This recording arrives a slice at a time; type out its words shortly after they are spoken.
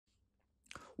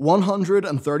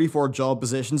134 job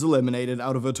positions eliminated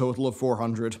out of a total of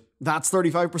 400. That's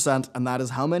 35%, and that is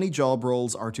how many job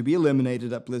roles are to be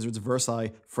eliminated at Blizzard's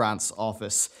Versailles, France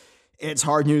office. It's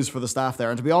hard news for the staff there,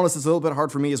 and to be honest, it's a little bit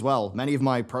hard for me as well. Many of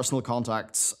my personal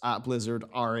contacts at Blizzard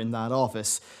are in that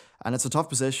office, and it's a tough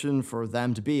position for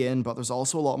them to be in, but there's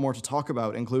also a lot more to talk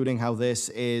about, including how this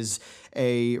is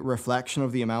a reflection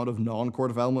of the amount of non-core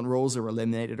development roles that were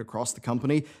eliminated across the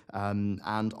company,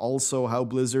 and also how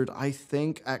Blizzard, I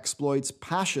think, exploits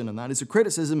passion, and that is a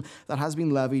criticism that has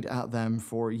been levied at them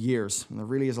for years, and there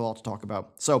really is a lot to talk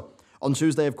about. So, on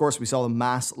Tuesday, of course, we saw the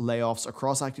mass layoffs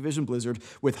across Activision Blizzard,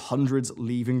 with hundreds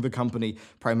leaving the company,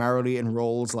 primarily in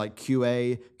roles like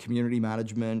QA, community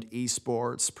management,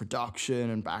 esports,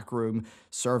 production, and backroom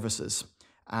services.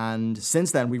 And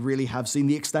since then, we really have seen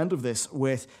the extent of this,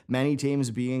 with many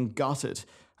teams being gutted.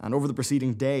 And over the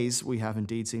preceding days, we have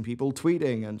indeed seen people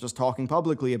tweeting and just talking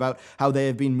publicly about how they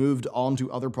have been moved on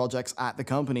to other projects at the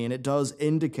company, and it does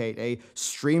indicate a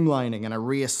streamlining and a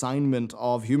reassignment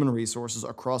of human resources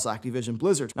across Activision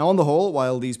Blizzard. Now, on the whole,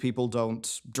 while these people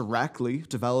don't directly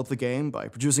develop the game by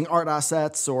producing art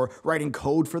assets or writing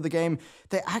code for the game,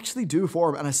 they actually do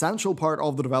form an essential part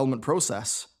of the development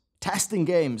process. Testing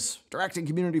games, directing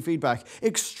community feedback,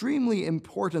 extremely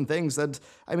important things that,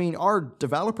 are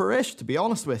developer-ish, to be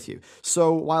honest with you.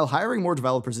 So while hiring more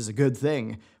developers is a good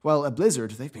thing, well, at Blizzard,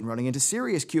 they've been running into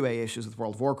serious QA issues with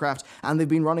World of Warcraft, and they've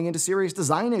been running into serious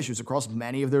design issues across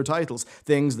many of their titles,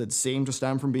 things that seem to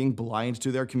stem from being blind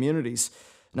to their communities.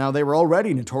 Now, they were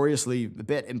already notoriously a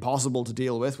bit impossible to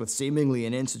deal with seemingly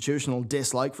an institutional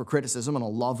dislike for criticism and a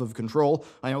love of control.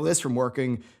 I know this from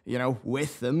working,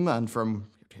 with them and from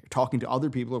talking to other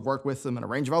people who've worked with them and a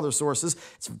range of other sources.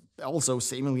 It's also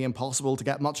seemingly impossible to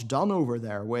get much done over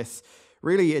there, with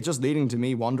really it just leading to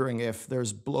me wondering if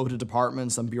there's bloated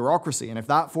departments and bureaucracy, and if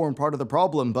that formed part of the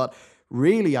problem. But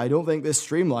really, I don't think this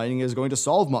streamlining is going to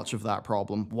solve much of that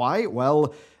problem. Why?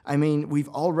 Well, we've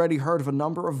already heard of a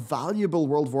number of valuable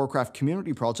World of Warcraft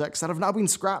community projects that have now been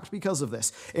scrapped because of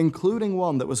this, including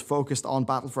one that was focused on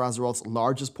Battle for Azeroth's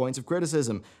largest points of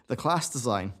criticism, the class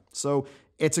design. So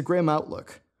it's a grim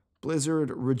outlook. Blizzard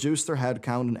reduced their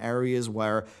headcount in areas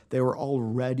where they were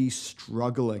already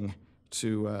struggling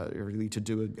to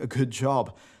do a good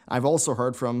job. I've also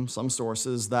heard from some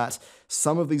sources that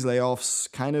some of these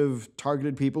layoffs kind of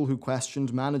targeted people who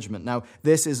questioned management. Now,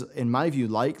 this is, in my view,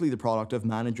 likely the product of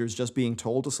managers just being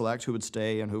told to select who would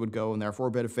stay and who would go, and therefore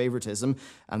a bit of favoritism,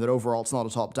 and that overall it's not a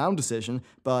top-down decision,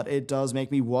 but it does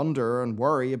make me wonder and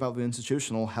worry about the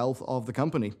institutional health of the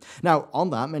company. Now, on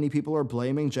that, many people are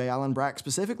blaming J. Allen Brack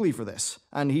specifically for this,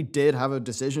 and he did have a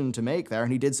decision to make there,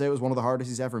 and he did say it was one of the hardest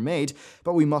he's ever made,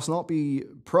 but we must not be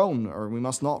prone, or we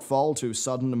must not fall to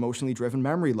sudden emotionally driven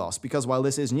memory loss, because while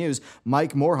this is news,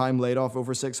 Mike Morhaime laid off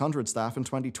over 600 staff in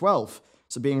 2012.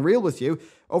 So being real with you,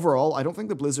 overall, I don't think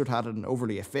the Blizzard had an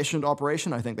overly efficient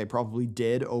operation. I think they probably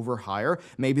did overhire.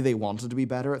 Maybe they wanted to be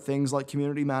better at things like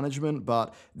community management,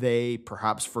 but they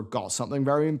perhaps forgot something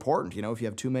very important. If you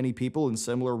have too many people in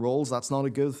similar roles, that's not a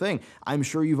good thing. I'm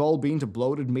sure you've all been to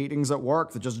bloated meetings at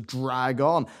work that just drag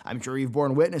on. I'm sure you've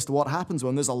borne witness to what happens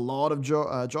when there's a lot of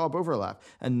job overlap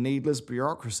and needless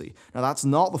bureaucracy. Now, that's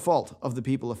not the fault of the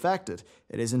people affected.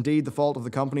 It is indeed the fault of the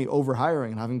company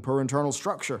overhiring and having poor internal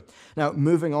structure. Now,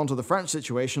 moving on to the French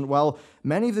situation, well,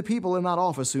 many of the people in that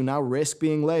office who now risk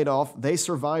being laid off, they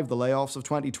survived the layoffs of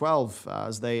 2012,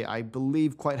 as they, I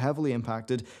believe, quite heavily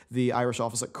impacted the Irish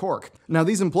office at Cork. Now,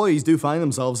 these employees do find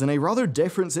themselves in a rather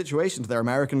different situation to their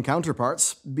American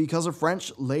counterparts because of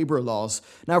French labour laws.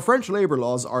 Now, French labour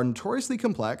laws are notoriously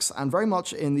complex and very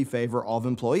much in the favour of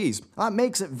employees. That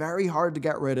makes it very hard to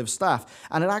get rid of staff,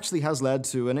 and it actually has led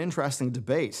to an interesting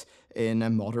debate in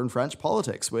modern French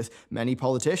politics, with many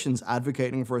politicians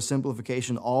advocating for a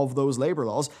simplification of those labour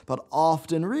laws, but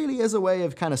often really as a way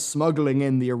of kind of smuggling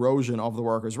in the erosion of the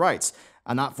workers' rights.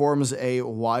 And that forms a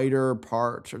wider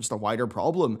part, or just a wider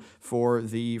problem for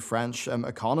the French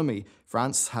economy.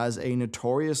 France has a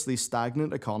notoriously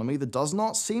stagnant economy that does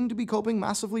not seem to be coping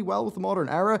massively well with the modern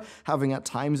era, having at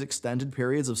times extended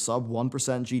periods of sub 1%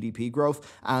 GDP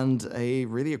growth and a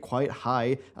quite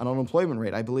high unemployment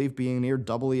rate, I believe being near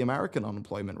double the American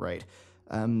unemployment rate.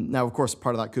 Now, of course,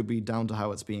 part of that could be down to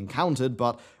how it's being counted,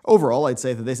 but overall, I'd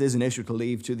say that this is an issue to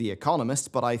leave to the economists,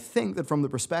 but I think that from the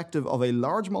perspective of a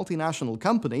large multinational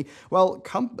company, well,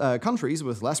 countries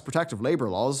with less protective labour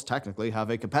laws technically have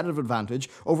a competitive advantage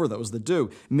over those that do,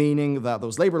 meaning that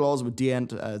those labour laws would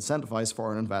de-incentivize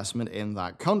foreign investment in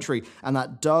that country, and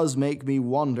that does make me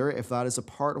wonder if that is a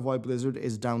part of why Blizzard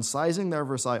is downsizing their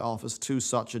Versailles office to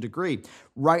such a degree.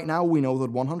 Right now, we know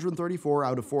that 134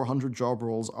 out of 400 job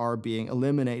roles are being eliminated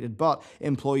eliminated, but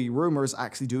employee rumors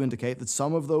actually do indicate that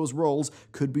some of those roles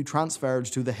could be transferred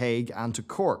to The Hague and to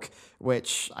Cork,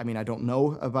 which, I mean, I don't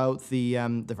know about the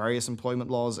various employment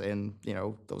laws in,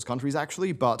 those countries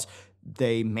actually, but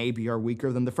they maybe are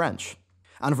weaker than the French.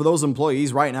 And for those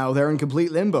employees right now, they're in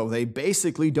complete limbo. They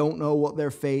basically don't know what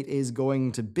their fate is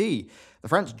going to be. The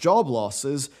French job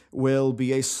losses will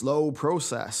be a slow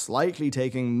process, likely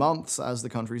taking months as the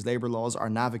country's labor laws are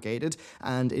navigated.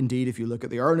 And indeed, if you look at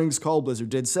the earnings call, Blizzard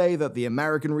did say that the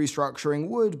American restructuring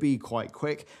would be quite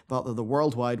quick, but that the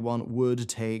worldwide one would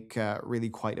take really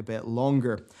quite a bit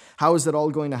longer. How is that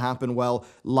all going to happen? Well,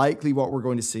 likely what we're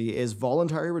going to see is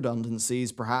voluntary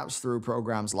redundancies, perhaps through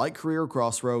programs like Career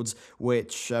Crossroads,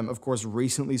 which, of course,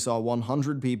 recently saw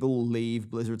 100 people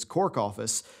leave Blizzard's Cork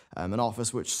office, an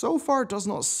office which so far does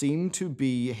not seem to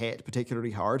be hit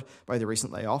particularly hard by the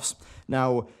recent layoffs.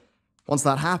 Now, once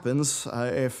that happens,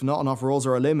 if not enough roles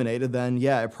are eliminated, then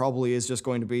yeah, it probably is just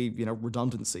going to be,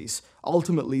 redundancies,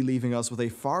 ultimately leaving us with a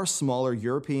far smaller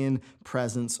European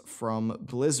presence from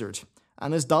Blizzard.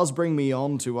 And this does bring me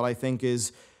on to what I think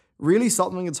is really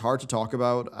something that's hard to talk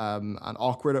about and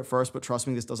awkward at first, but trust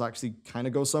me, this does actually kind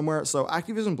of go somewhere. So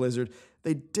Activision Blizzard,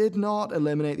 they did not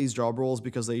eliminate these job roles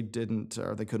because they didn't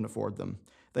or they couldn't afford them.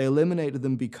 They eliminated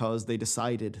them because they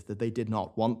decided that they did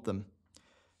not want them.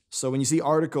 So when you see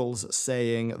articles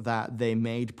saying that they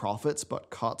made profits but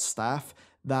cut staff,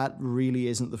 that really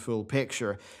isn't the full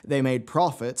picture. They made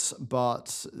profits,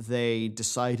 but they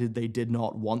decided they did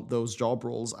not want those job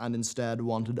roles and instead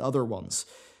wanted other ones.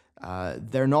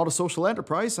 They're not a social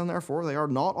enterprise, and therefore they are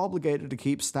not obligated to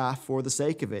keep staff for the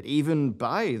sake of it, even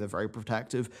by the very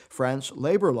protective French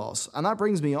labor laws. And that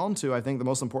brings me on to, I think, the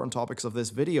most important topics of this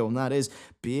video, and that is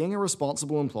being a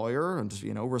responsible employer and,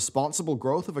 responsible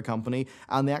growth of a company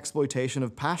and the exploitation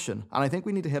of passion. And I think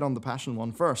we need to hit on the passion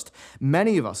one first.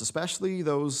 Many of us, especially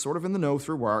those sort of in the know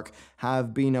through work,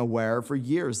 have been aware for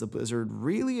years that Blizzard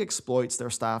really exploits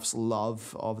their staff's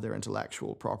love of their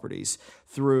intellectual properties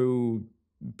through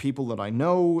people that I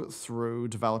know, through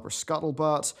developer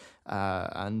scuttlebutt,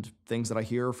 and things that I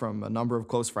hear from a number of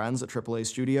close friends at AAA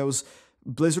studios.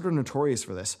 Blizzard are notorious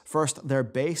for this. First, their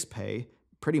base pay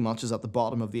pretty much is at the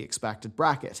bottom of the expected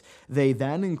bracket. They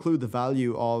then include the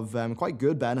value of quite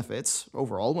good benefits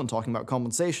overall when talking about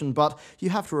compensation, but you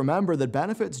have to remember that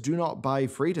benefits do not buy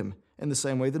freedom in the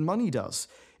same way that money does.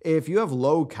 If you have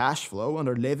low cash flow and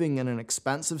are living in an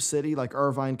expensive city like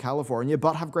Irvine, California,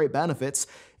 but have great benefits,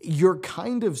 you're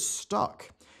kind of stuck.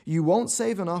 You won't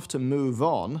save enough to move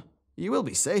on. You will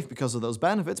be safe because of those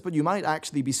benefits, but you might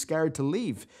actually be scared to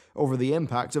leave over the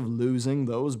impact of losing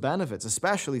those benefits,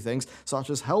 especially things such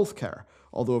as healthcare.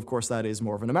 Although, of course, that is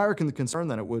more of an American concern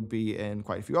than it would be in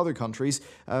quite a few other countries.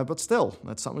 But still,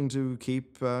 that's something to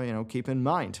keep in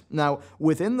mind. Now,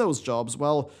 within those jobs,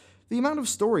 well, the amount of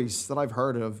stories that I've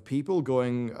heard of people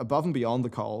going above and beyond the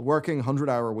call, working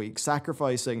 100-hour weeks,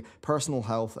 sacrificing personal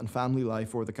health and family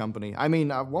life for the company. I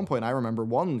mean, at one point I remember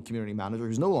one community manager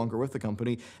who's no longer with the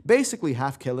company basically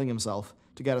half killing himself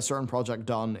to get a certain project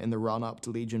done in the run-up to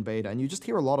Legion Beta. And you just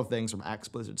hear a lot of things from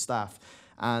ex-Blizzard staff.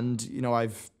 And,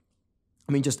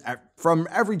 just from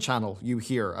every channel you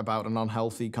hear about an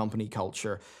unhealthy company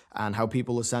culture and how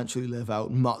people essentially live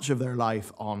out much of their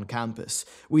life on campus.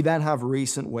 We then have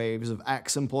recent waves of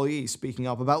ex-employees speaking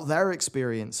up about their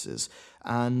experiences.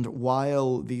 And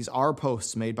while these are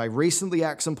posts made by recently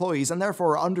ex-employees and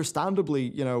therefore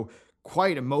understandably,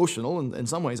 quite emotional in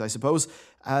some ways, I suppose,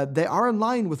 they are in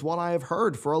line with what I have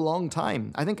heard for a long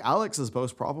time. I think Alex's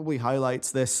post probably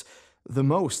highlights this the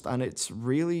most, and it's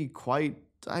really quite,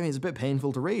 it's a bit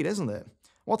painful to read, isn't it?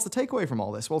 What's the takeaway from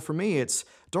all this? Well, for me, it's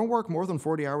don't work more than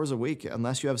 40 hours a week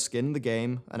unless you have skin in the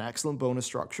game, an excellent bonus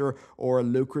structure, or a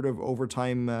lucrative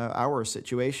overtime hour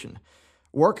situation.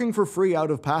 Working for free out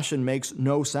of passion makes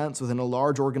no sense within a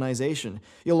large organization.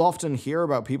 You'll often hear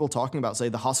about people talking about, say,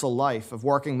 the hustle life of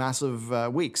working massive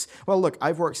weeks. Well, look,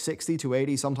 I've worked 60 to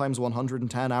 80, sometimes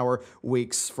 110-hour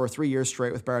weeks for 3 years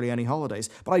straight with barely any holidays.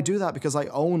 But I do that because I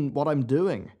own what I'm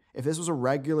doing. If this was a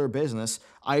regular business,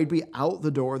 I'd be out the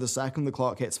door the second the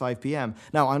clock hits 5 p.m.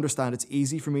 Now, I understand it's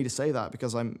easy for me to say that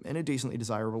because I'm in a decently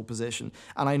desirable position,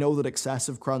 and I know that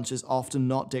excessive crunch is often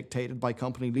not dictated by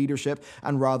company leadership,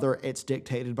 and rather it's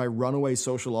dictated by runaway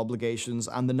social obligations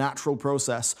and the natural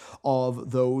process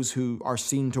of those who are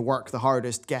seen to work the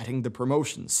hardest getting the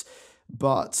promotions.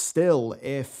 But still,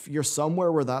 if you're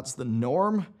somewhere where that's the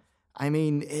norm,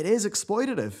 it is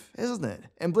exploitative, isn't it?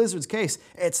 In Blizzard's case,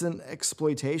 it's an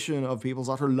exploitation of people's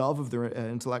utter love of their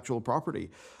intellectual property.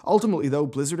 Ultimately, though,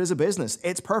 Blizzard is a business.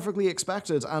 It's perfectly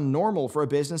expected and normal for a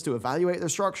business to evaluate their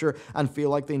structure and feel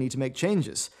like they need to make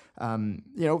changes.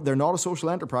 They're not a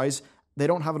social enterprise. they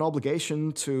don't have an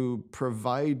obligation to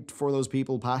provide for those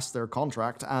people past their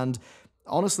contract. And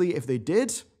honestly, if they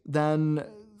did, then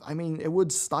I mean, it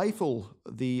would stifle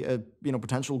the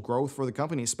potential growth for the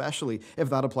company, especially if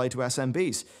that applied to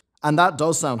SMBs. And that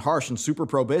does sound harsh and super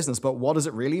pro-business, but what does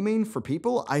it really mean for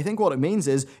people? I think what it means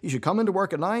is you should come into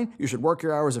work at 9, you should work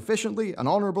your hours efficiently and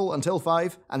honorable until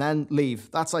 5, and then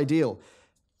leave. That's ideal.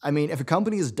 I mean, if a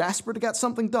company is desperate to get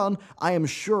something done, I am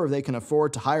sure they can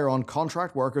afford to hire on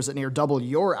contract workers at near double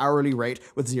your hourly rate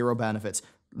with zero benefits.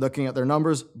 Looking at their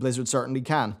numbers, Blizzard certainly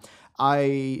can.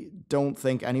 I don't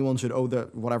think anyone should owe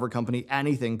whatever company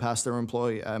anything past their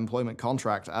employment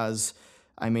contract, as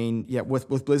I mean, yeah,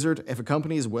 with Blizzard, if a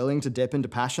company is willing to dip into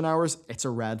passion hours, it's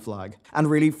a red flag. And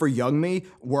really, for young me,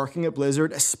 working at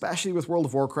Blizzard, especially with World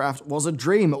of Warcraft, was a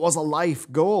dream. It was a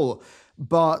life goal.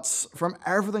 But from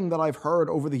everything that I've heard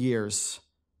over the years,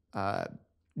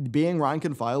 being rank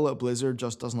and file at Blizzard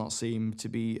just does not seem to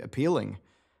be appealing.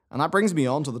 And that brings me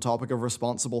on to the topic of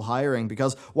responsible hiring,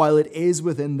 because while it is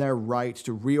within their right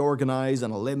to reorganize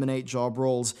and eliminate job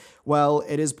roles, well,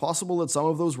 it is possible that some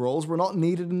of those roles were not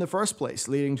needed in the first place,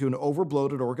 leading to an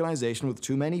overbloated organization with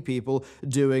too many people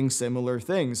doing similar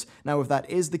things. Now, if that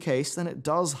is the case, then it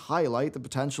does highlight the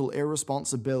potential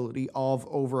irresponsibility of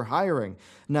overhiring.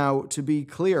 Now, to be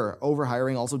clear,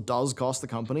 overhiring also does cost the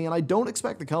company, and I don't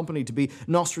expect the company to be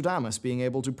Nostradamus, being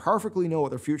able to perfectly know what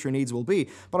their future needs will be,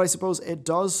 but I suppose it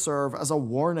does serve as a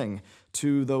warning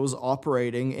to those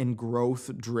operating in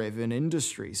growth-driven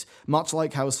industries. Much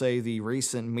like how, say, the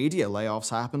recent media layoffs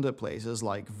happened at places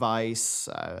like Vice,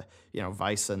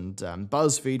 Vice and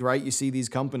BuzzFeed, right? You see these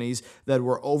companies that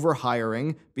were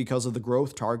overhiring because of the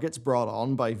growth targets brought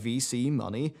on by VC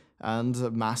money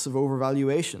and massive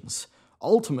overvaluations.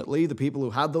 Ultimately, the people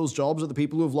who had those jobs are the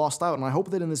people who have lost out, and I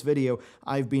hope that in this video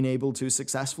I've been able to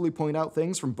successfully point out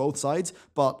things from both sides,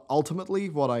 but ultimately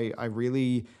what I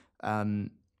really...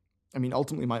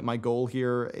 ultimately, my goal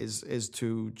here is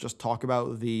to just talk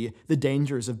about the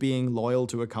dangers of being loyal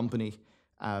to a company,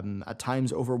 at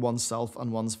times over oneself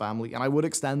and one's family. And I would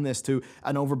extend this to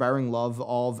an overbearing love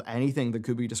of anything that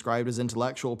could be described as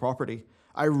intellectual property.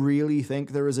 I really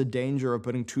think there is a danger of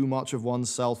putting too much of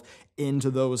oneself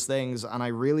into those things, and I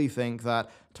really think that,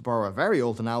 to borrow a very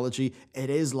old analogy, it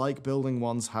is like building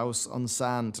one's house on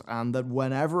sand, and that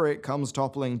whenever it comes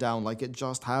toppling down, like it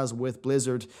just has with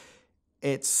Blizzard,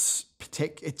 it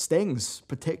stings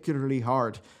particularly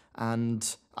hard,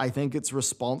 and I think it's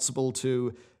responsible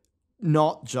to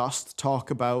not just talk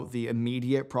about the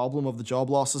immediate problem of the job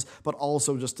losses, but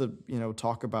also just to,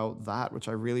 talk about that, which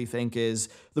I really think is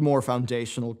the more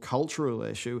foundational cultural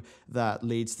issue that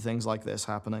leads to things like this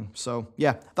happening. So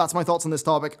yeah, that's my thoughts on this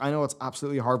topic. I know it's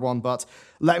absolutely a hard one, but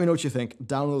let me know what you think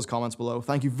down in those comments below.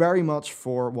 Thank you very much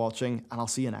for watching, and I'll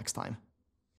see you next time.